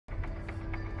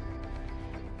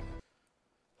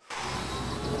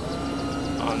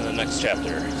the next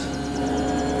chapter.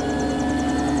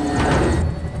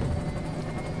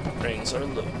 Rings are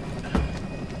low.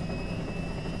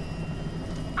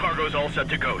 Cargo's all set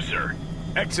to go, sir.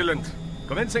 Excellent.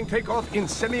 Commencing takeoff in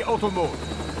semi-auto mode.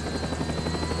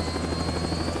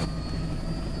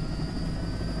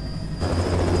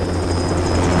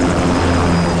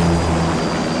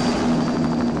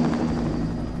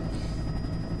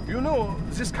 You know,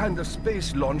 this kind of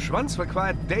space launch once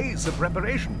required days of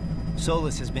preparation.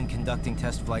 Solus has been conducting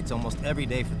test flights almost every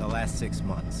day for the last 6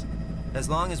 months. As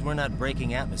long as we're not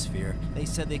breaking atmosphere, they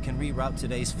said they can reroute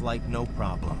today's flight no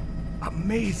problem.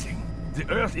 Amazing. The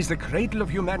Earth is the cradle of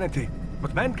humanity,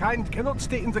 but mankind cannot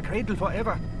stay in the cradle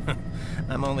forever.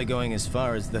 I'm only going as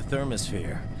far as the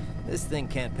thermosphere. This thing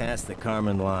can't pass the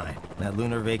Kármán line. That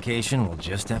lunar vacation will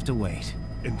just have to wait.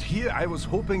 And here I was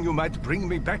hoping you might bring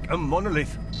me back a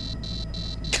monolith.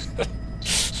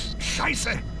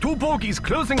 Scheiße! 2 bogies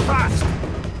closing fast!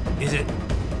 Is it?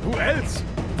 Who else?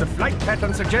 The flight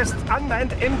pattern suggests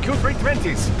unmanned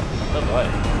MQ-320s. Oh boy.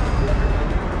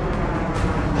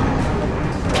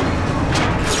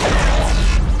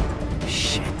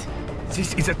 Shit.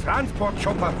 This is a transport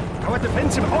chopper. Our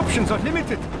defensive options are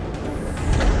limited.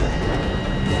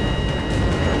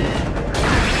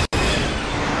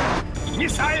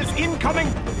 Missiles incoming!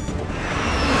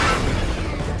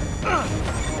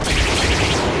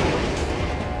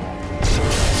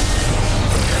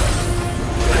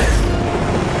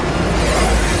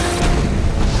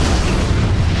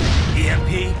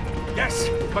 EMP? Yes,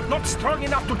 but not strong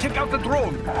enough to take out the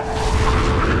drone.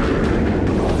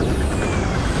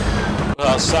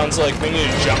 Well, sounds like we need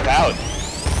to jump out.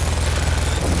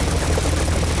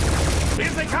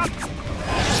 Here they come!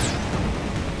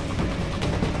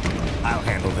 I'll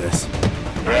handle this.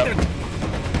 Yep.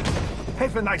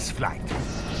 Have a nice flight.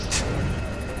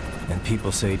 And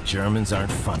people say Germans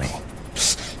aren't funny.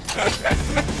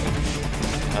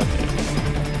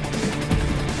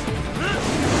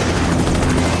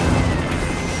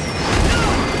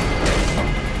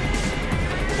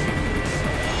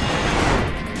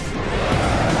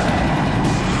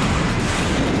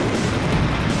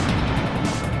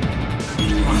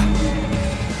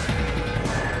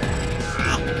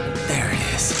 There it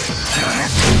is.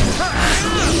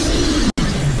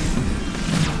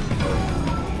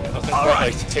 Nothing All quite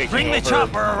right, like taking bring the over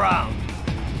chopper around.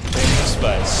 things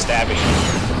by stabbing them.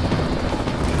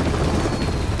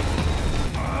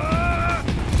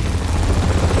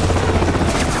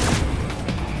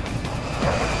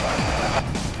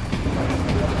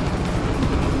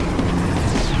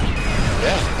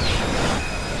 Yeah.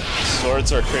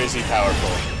 Swords are crazy powerful.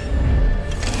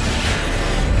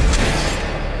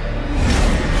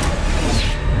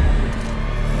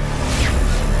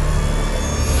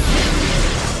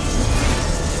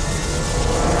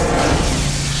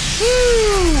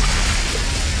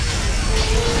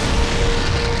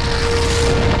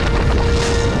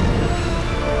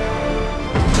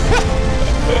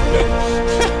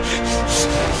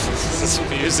 This is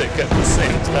music at the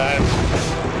same time.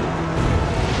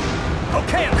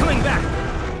 Okay, I'm coming back.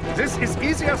 This is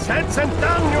easier said than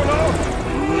done, you know.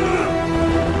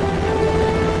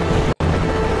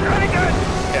 Very good.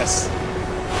 Yes.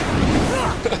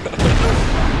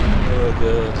 Oh,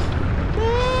 good.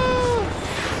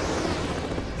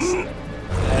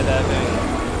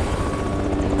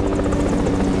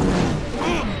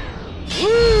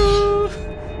 Woo!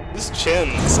 This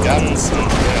chin's gotten some,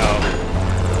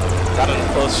 gotten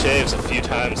close shaves a few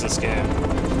times this game.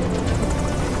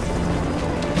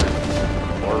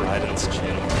 Or Raiden's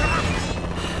chin.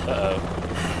 Uh-oh.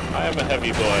 I am a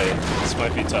heavy boy. This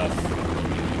might be tough.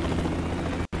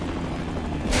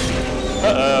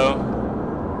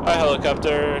 Uh-oh. Hi,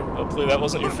 helicopter. Hopefully that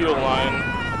wasn't your fuel line.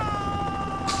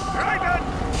 Very good.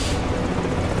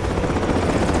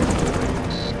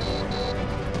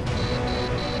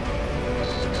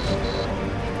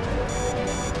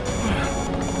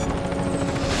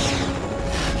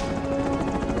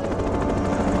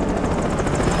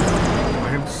 I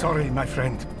am sorry, my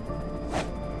friend.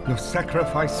 Your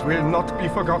sacrifice will not be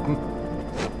forgotten.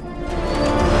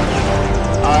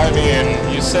 I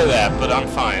mean, you say that, but I'm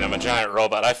fine. I'm a giant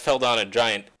robot. I fell down a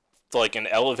giant, like an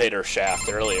elevator shaft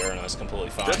earlier, and I was completely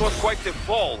fine. That was quite the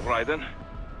fall, Raiden.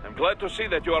 I'm glad to see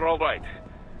that you are all right.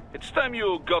 It's time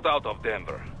you got out of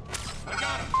Denver. I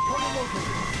got him.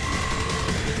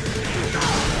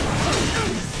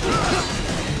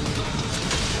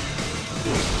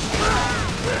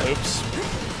 Oops.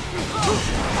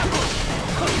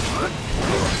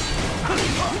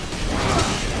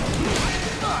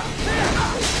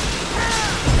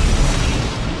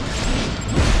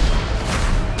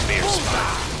 Beer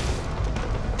spot.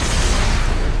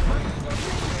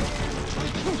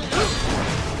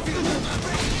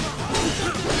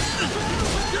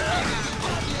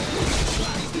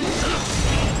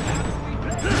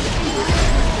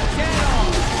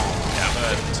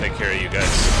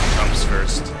 guys comes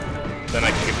first. Then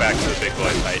I can get back to the big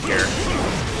boy fight here.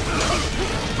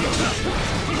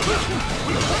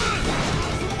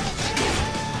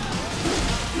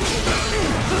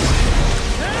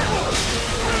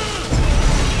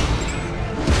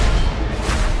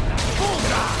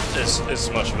 As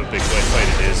much of a big boy fight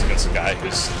it is against a guy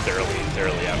who's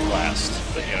thoroughly outclassed,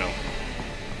 but you know,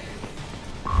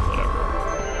 whatever.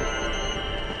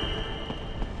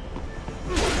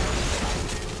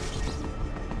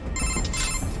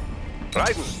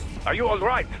 Raiden, are you all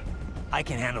right? I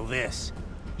can handle this.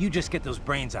 You just get those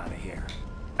brains out of here.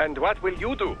 And what will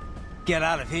you do? Get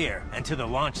out of here and to the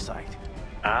launch site.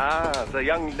 Ah, the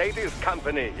young ladies'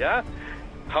 company, yeah?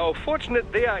 How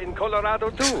fortunate they are in Colorado,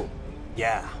 too.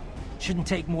 Yeah. Shouldn't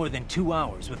take more than 2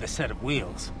 hours with a set of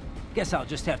wheels. Guess I'll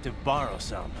just have to borrow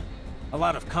some. A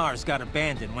lot of cars got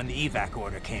abandoned when the evac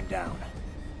order came down.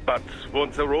 But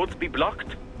won't the roads be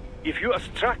blocked? If you are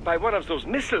struck by one of those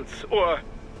missiles, or...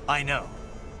 I know.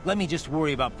 Let me just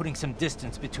worry about putting some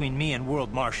distance between me and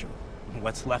World Marshal.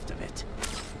 What's left of it.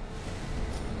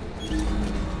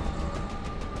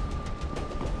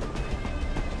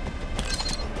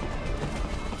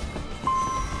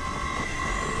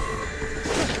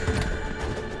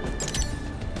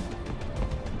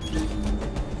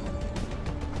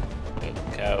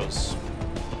 Cows.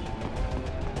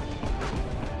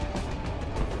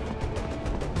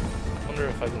 Wonder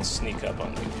if I can sneak up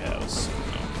on the cows.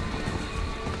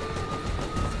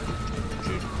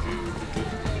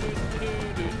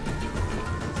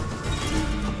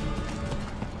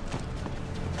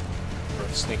 Or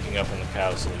if sneaking up on the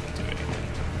cows will even do anything.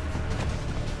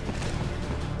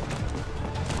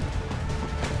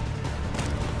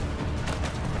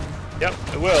 Yep,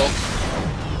 it will.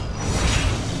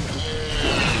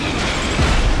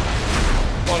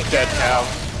 One dead cow.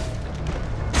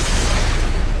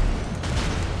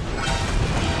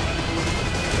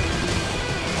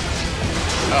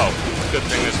 Oh, good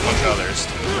thing there's a bunch of others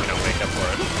to, you know, make up for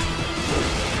it.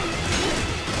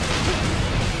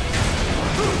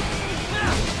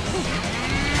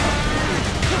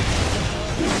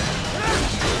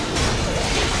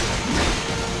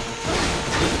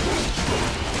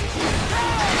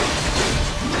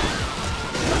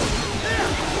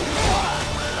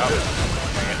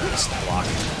 Block.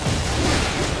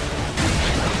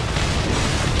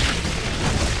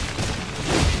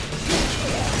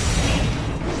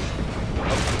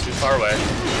 Oh, too far away.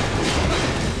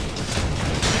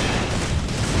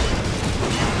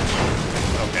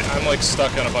 Okay, I'm like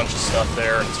stuck on a bunch of stuff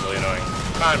there, and it's really annoying.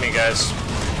 Come on me, guys.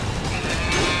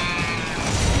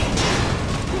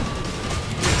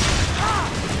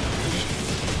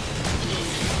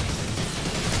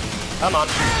 Come on.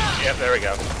 Yep, there we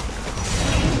go.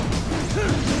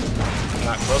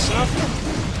 Not close enough?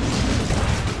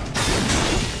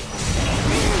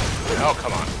 Oh,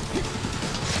 come on.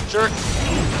 Jerk.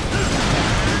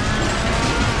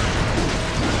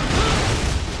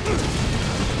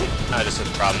 I just hit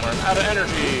the problem where I'm out of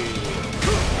energy.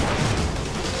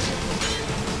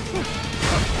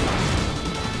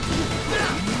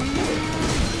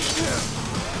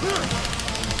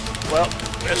 Well,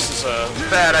 this is a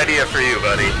bad idea for you,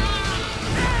 buddy.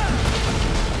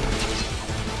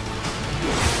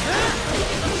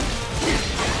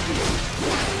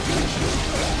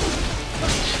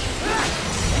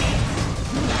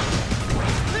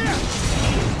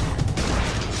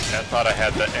 I thought I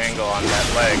had the angle on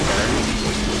that leg there.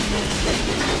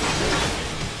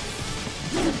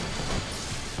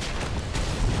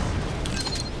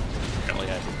 Apparently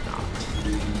I did not.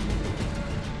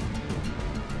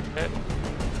 Okay.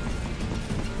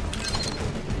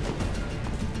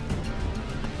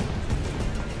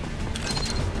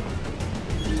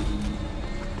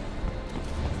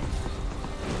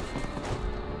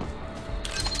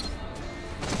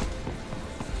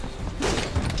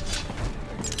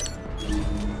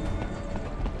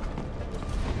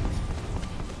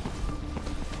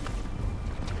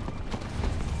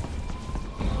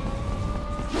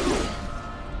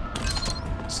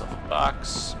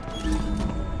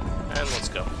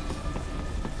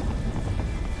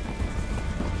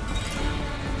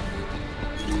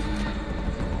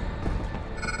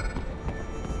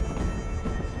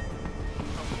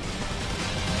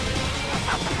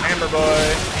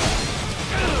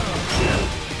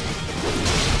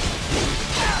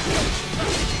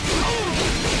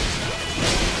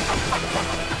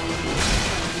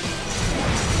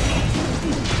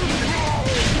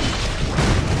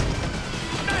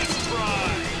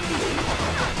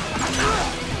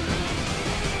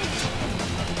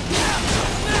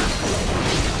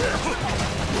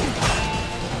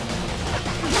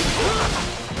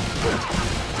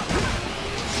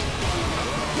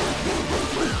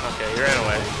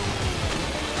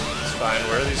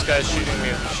 guy's shooting me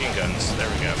with machine guns. There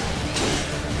we go.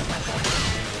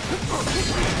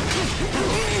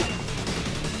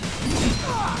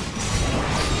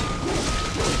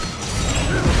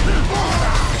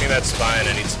 I think that's fine.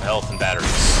 I need some health and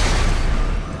batteries.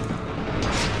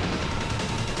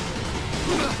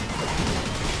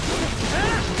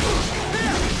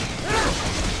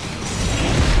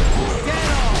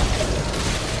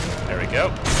 There we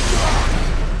go.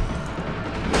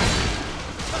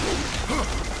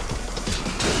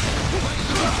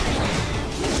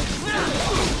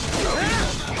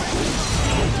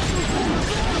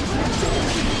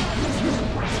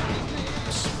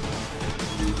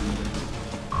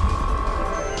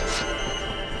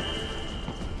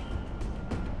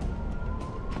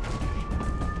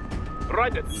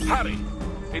 Raiden, hurry!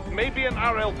 It may be an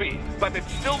RLV, but it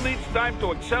still needs time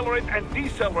to accelerate and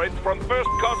decelerate from first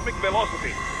cosmic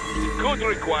velocity. It could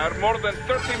require more than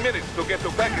 30 minutes to get to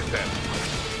Pakistan.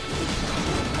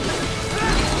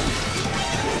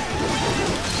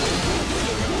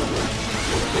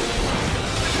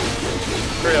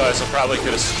 I realize I probably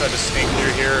could have tried to sneak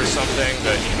through here or something,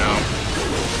 but you know.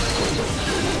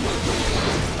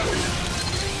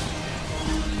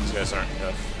 These guys aren't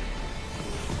enough.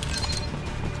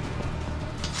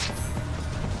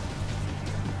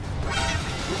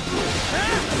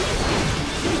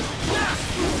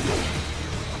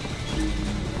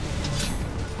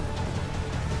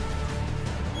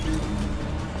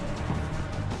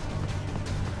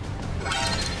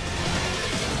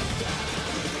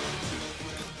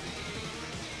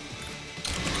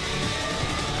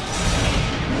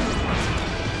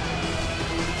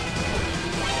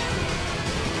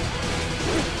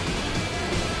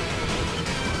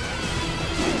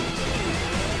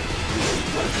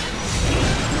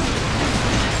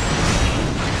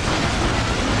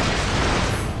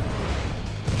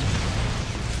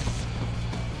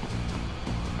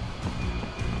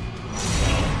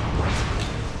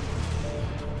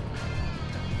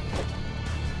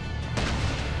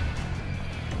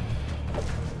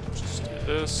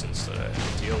 This instead I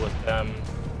have to deal with them.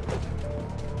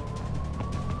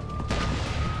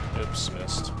 Oops,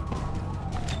 missed.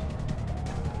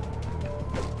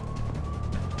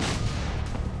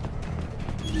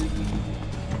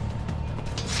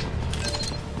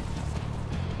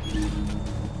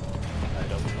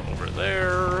 Item over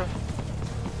there.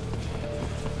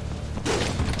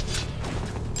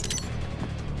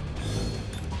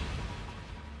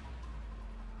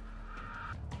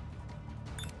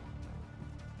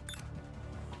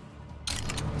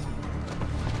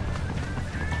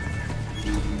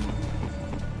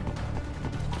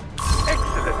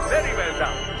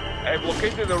 I have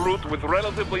located a route with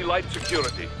relatively light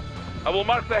security. I will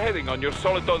mark the heading on your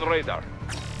Soliton radar.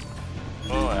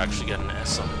 Oh, I actually got an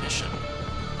S on the mission.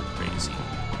 Crazy.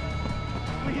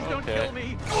 Please don't kill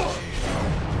me!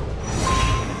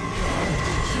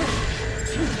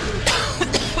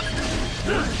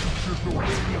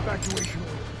 Evacuation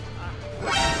order.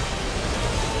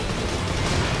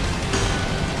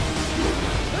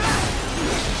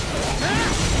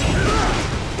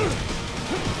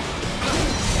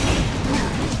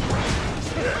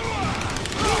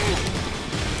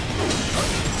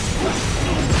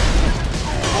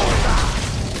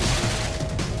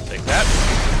 Take that.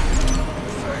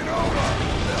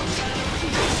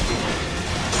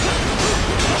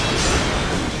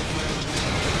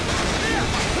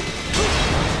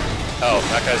 Oh,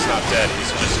 that guy's not dead.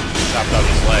 He's just chopped off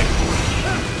his leg.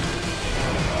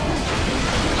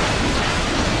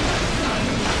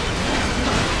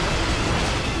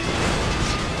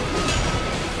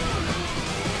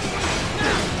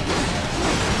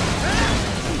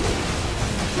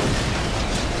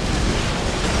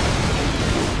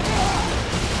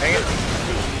 Dang it.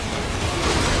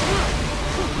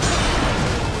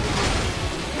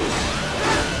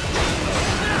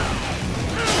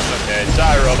 Okay,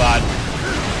 die, robot.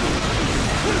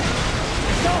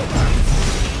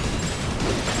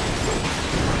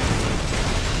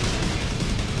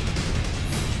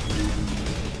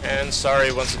 And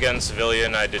sorry once again,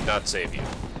 civilian, I did not save you.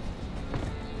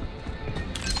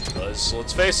 Because,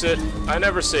 let's face it, I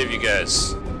never save you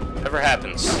guys. Never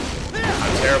happens.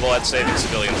 I'm terrible at saving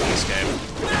civilians in this game.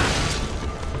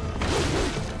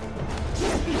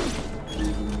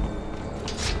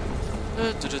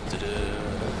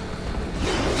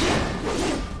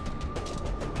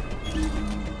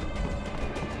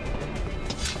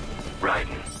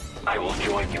 Raiden, I will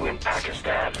join you in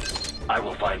Pakistan. I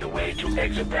will find a way to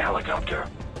exit the helicopter.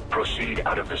 Proceed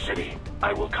out of the city.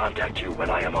 I will contact you when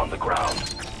I am on the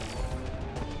ground.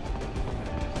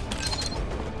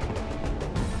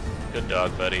 Good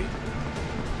dog, buddy.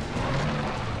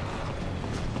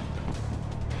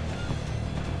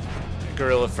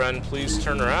 gorilla friend, please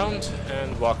turn around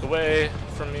and walk away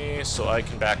from me so I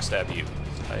can backstab you.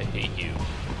 I hate you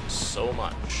so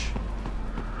much.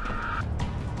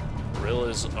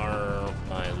 Gorillas are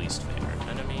my least favorite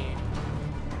enemy.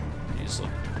 Please look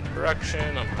in the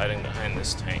direction. I'm hiding behind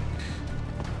this tank.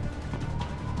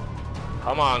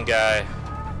 Come on, guy.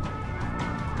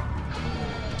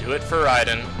 Do it for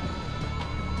Raiden.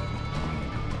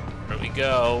 There we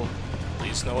go.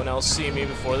 Please no one else see me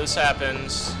before this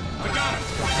happens.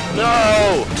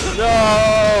 No!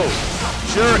 No!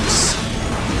 Jerks!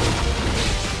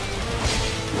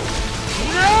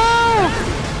 No!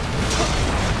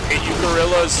 Hate you,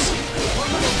 gorillas.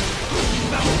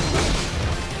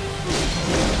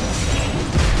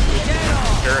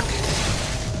 Jerk.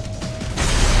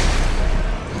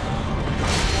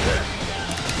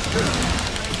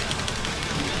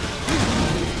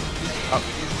 Oh,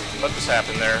 what just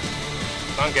happened there?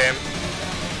 On game.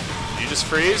 Did you just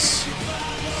freeze?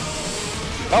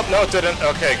 Oh, no, it didn't.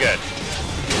 Okay, good.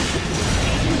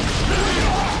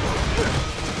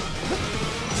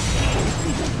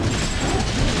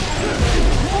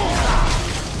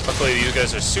 Luckily, you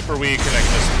guys are super weak and I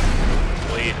can just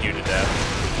blade you to death.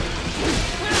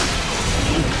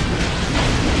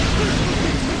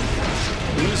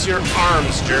 Lose your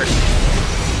arms, jerk.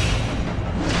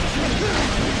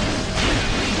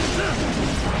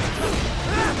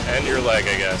 And your leg,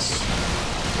 I guess.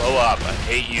 Blow up. I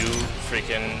hate you,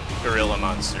 freaking gorilla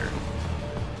monster.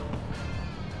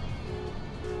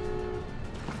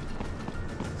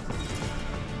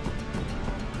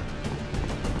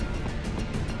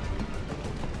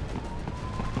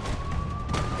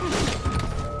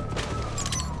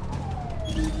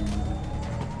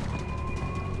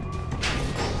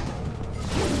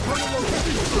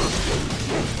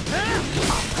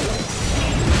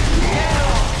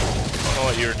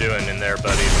 What you were doing in there,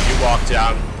 buddy. You walked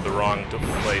down the wrong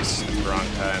place at the wrong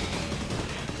time.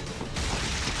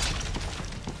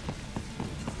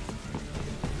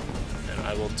 And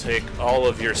I will take all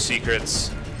of your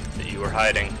secrets that you were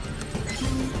hiding.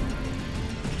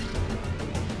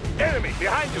 Enemy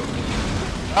behind you!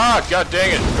 Ah, god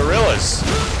dang it, gorillas!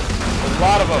 There's a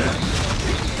lot of them.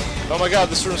 Oh my god,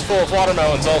 this room's full of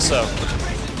watermelons also.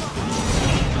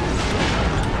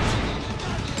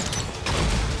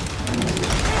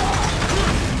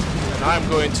 I'm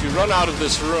going to run out of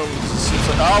this room.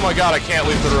 Oh my god, I can't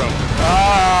leave the room.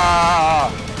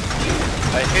 Ah!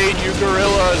 I hate you,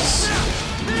 gorillas.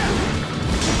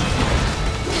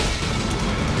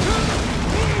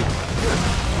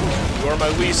 You are my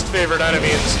least favorite enemy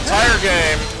in this entire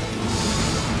game.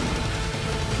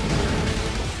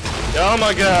 Oh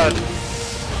my god.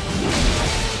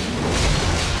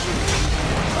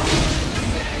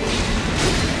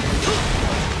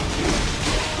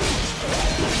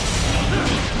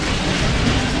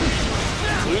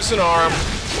 Lose an arm,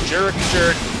 jerk,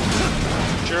 jerk,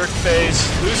 jerk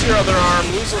face, lose your other arm,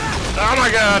 lose a... Oh my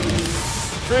god!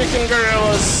 Freaking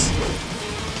gorillas!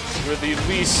 You're the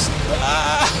least...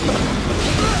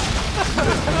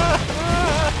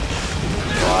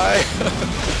 Why?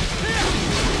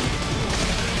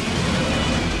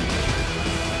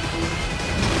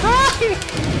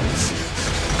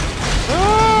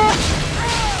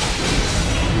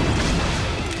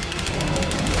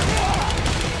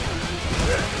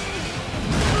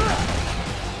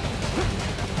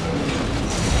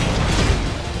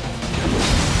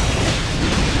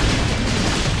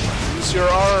 Your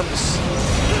arms.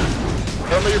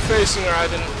 Remember you're facing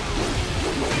Raiden.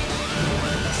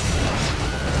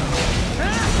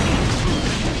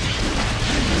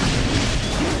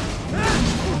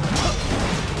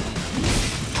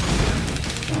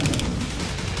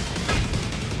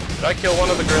 Did I kill one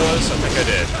of the gorillas? I think I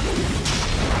did.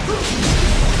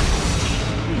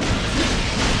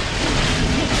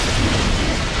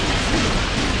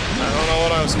 I don't know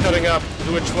what I was cutting up,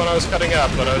 which one I was cutting up,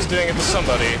 but I was doing it to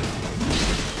somebody.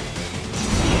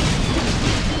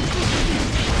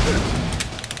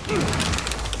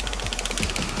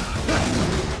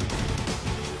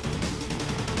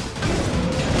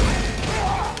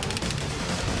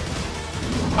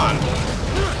 On.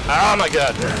 Oh my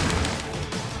god.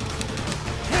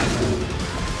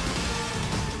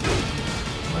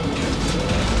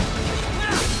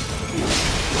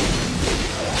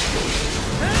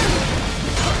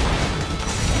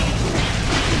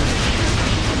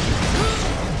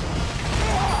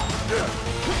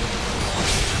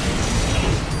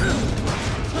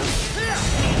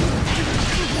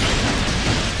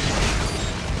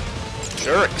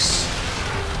 Jerks.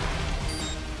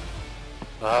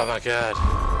 Oh my god.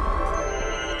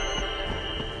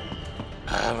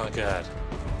 Oh my god.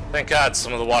 Thank God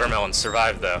some of the watermelons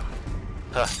survived, though.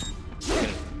 Huh. You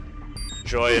can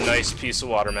enjoy a nice piece of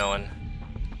watermelon.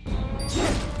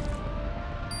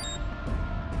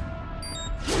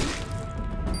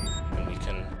 And we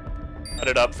can cut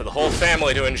it up for the whole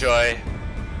family to enjoy.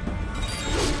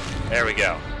 There we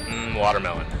go.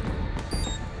 Watermelon.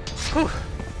 Whew.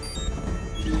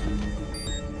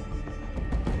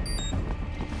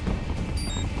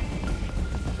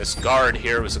 This guard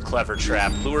here was a clever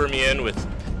trap. Lure me in with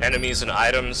enemies and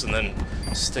items, and then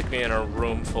stick me in a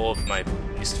room full of my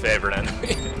least favorite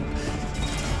enemy.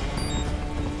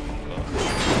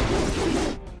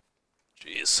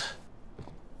 Jeez.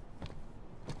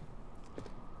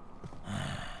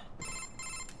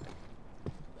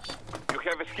 You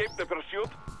have escaped the pursuit?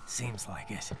 Seems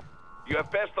like it. You have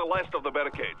passed the last of the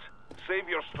barricades. Save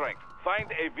your strength.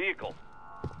 Find a vehicle.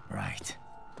 Right.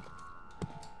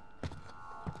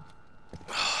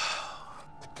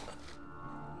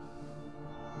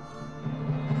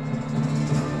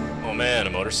 Oh man, a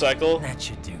motorcycle? That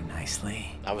should do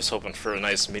nicely. I was hoping for a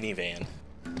nice minivan.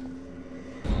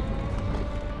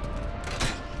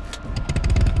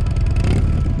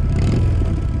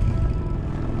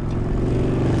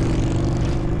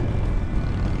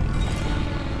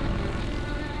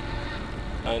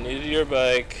 I needed your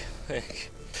bike.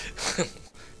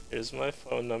 Here's my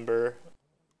phone number.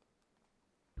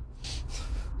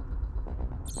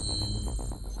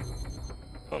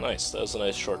 Oh nice, that was a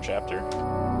nice short chapter.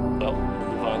 Well, we'll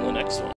move on to the next one.